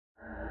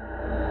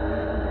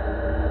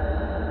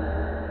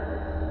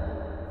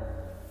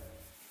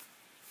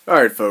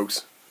Alright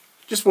folks,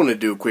 just wanted to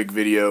do a quick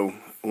video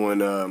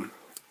on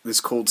this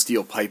cold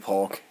steel pipe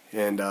hawk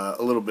and a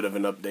little bit of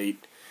an update.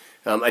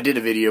 I did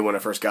a video when I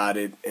first got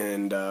it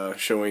and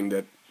showing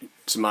that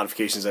some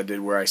modifications I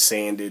did where I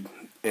sanded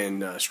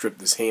and stripped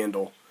this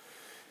handle,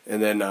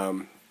 and then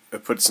I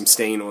put some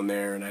stain on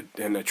there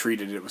and I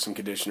treated it with some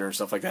conditioner and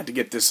stuff like that to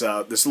get this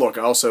this look.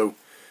 I also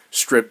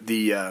stripped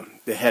the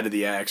head of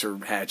the axe or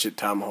hatchet,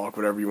 tomahawk,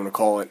 whatever you want to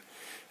call it,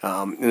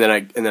 and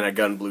then I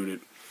gun blued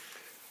it.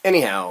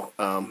 Anyhow,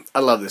 I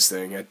love this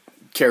thing. I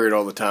carry it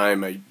all the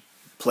time. I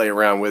play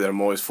around with it.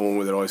 I'm always fooling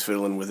with it, always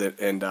fiddling with it,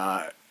 and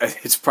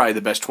it's probably the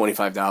best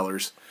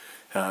 $25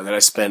 that I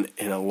spent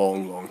in a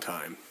long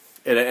time,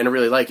 and I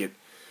really like it.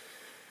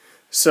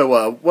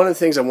 So one of the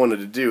things I wanted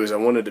to do is I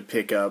wanted to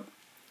pick up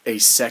a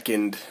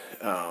second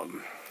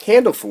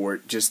handle for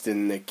it, just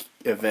in the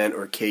event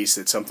or case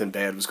that something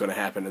bad was going to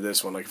happen to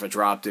this one, like if I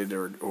dropped it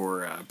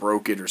or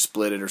broke it or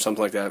split it or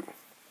something like that.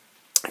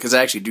 Because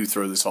I actually do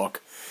throw this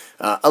hawk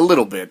a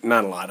little bit,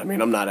 not a lot. I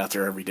mean, I'm not out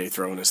there every day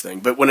throwing this thing,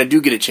 but when I do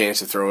get a chance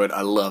to throw it,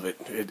 I love it.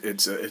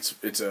 It's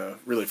a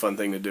really fun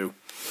thing to do.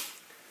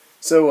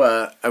 So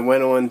I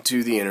went on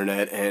to the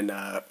internet and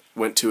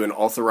went to an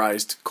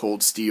authorized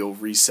cold steel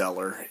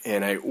reseller,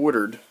 and I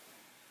ordered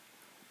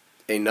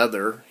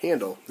another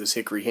handle, this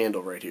hickory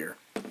handle right here.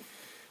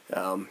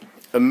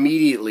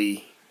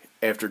 Immediately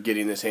after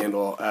getting this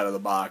handle out of the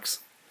box,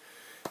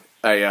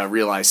 I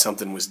realized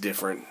something was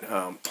different.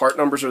 Part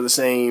numbers are the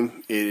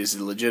same. It is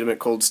a legitimate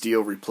cold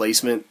steel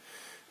replacement,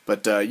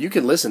 but you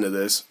can listen to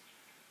this.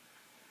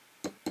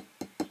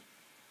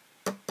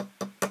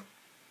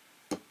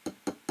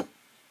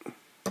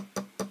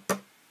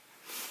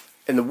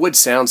 And the wood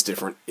sounds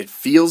different. It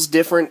feels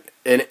different,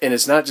 and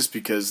it's not just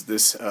because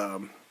this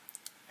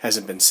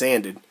hasn't been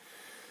sanded,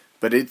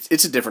 but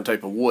it's a different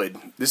type of wood.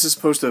 This is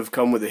supposed to have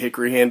come with a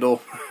hickory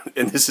handle,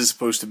 and this is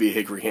supposed to be a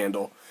hickory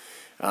handle.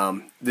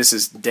 This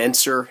is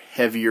denser,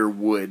 heavier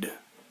wood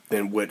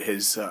than what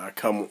has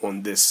come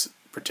on this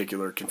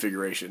particular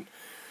configuration.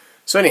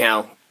 So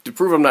anyhow, to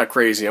prove I'm not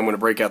crazy, I'm going to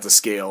break out the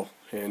scale,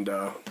 and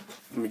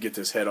let me get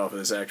this head off of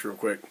this axe real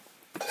quick.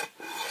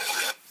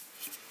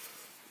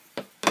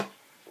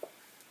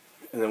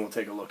 And then we'll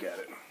take a look at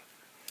it.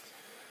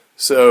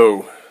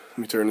 So, let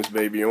me turn this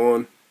baby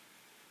on.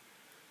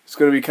 It's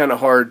going to be kind of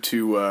hard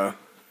to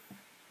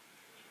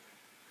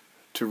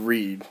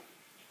read.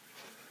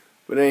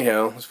 But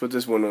anyhow, let's put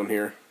this one on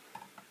here.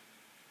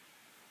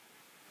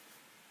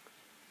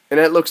 And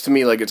that looks to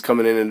me like it's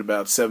coming in at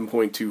about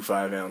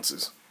 7.25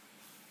 ounces.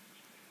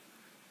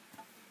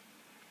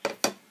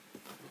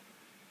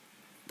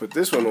 Put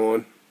this one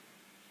on,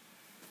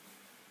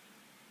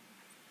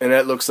 and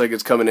that looks like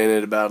it's coming in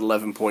at about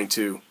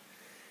 11.2.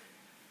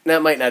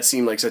 That might not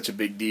seem like such a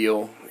big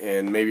deal,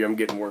 and maybe I'm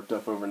getting worked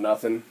up over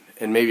nothing,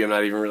 and maybe I'm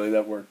not even really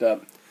that worked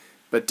up.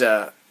 But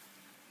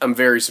I'm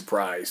very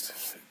surprised.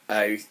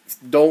 I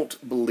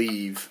don't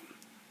believe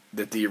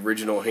that the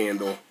original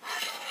handle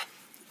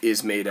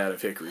is made out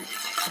of hickory.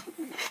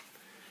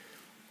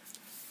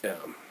 Here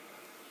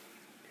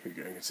you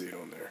go, you can see it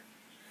on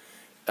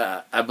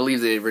there. I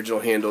believe the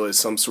original handle is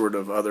some sort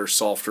of other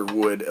softer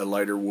wood, a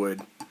lighter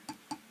wood.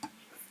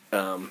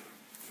 Here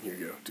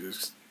you go.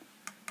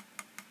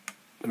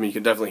 I mean, you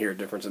can definitely hear a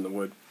difference in the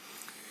wood.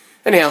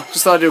 Anyhow,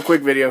 just thought I'd do a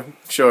quick video,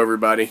 show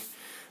everybody.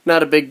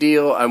 Not a big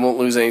deal. I won't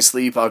lose any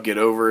sleep. I'll get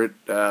over it.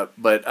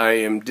 But I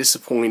am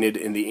disappointed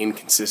in the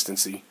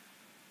inconsistency.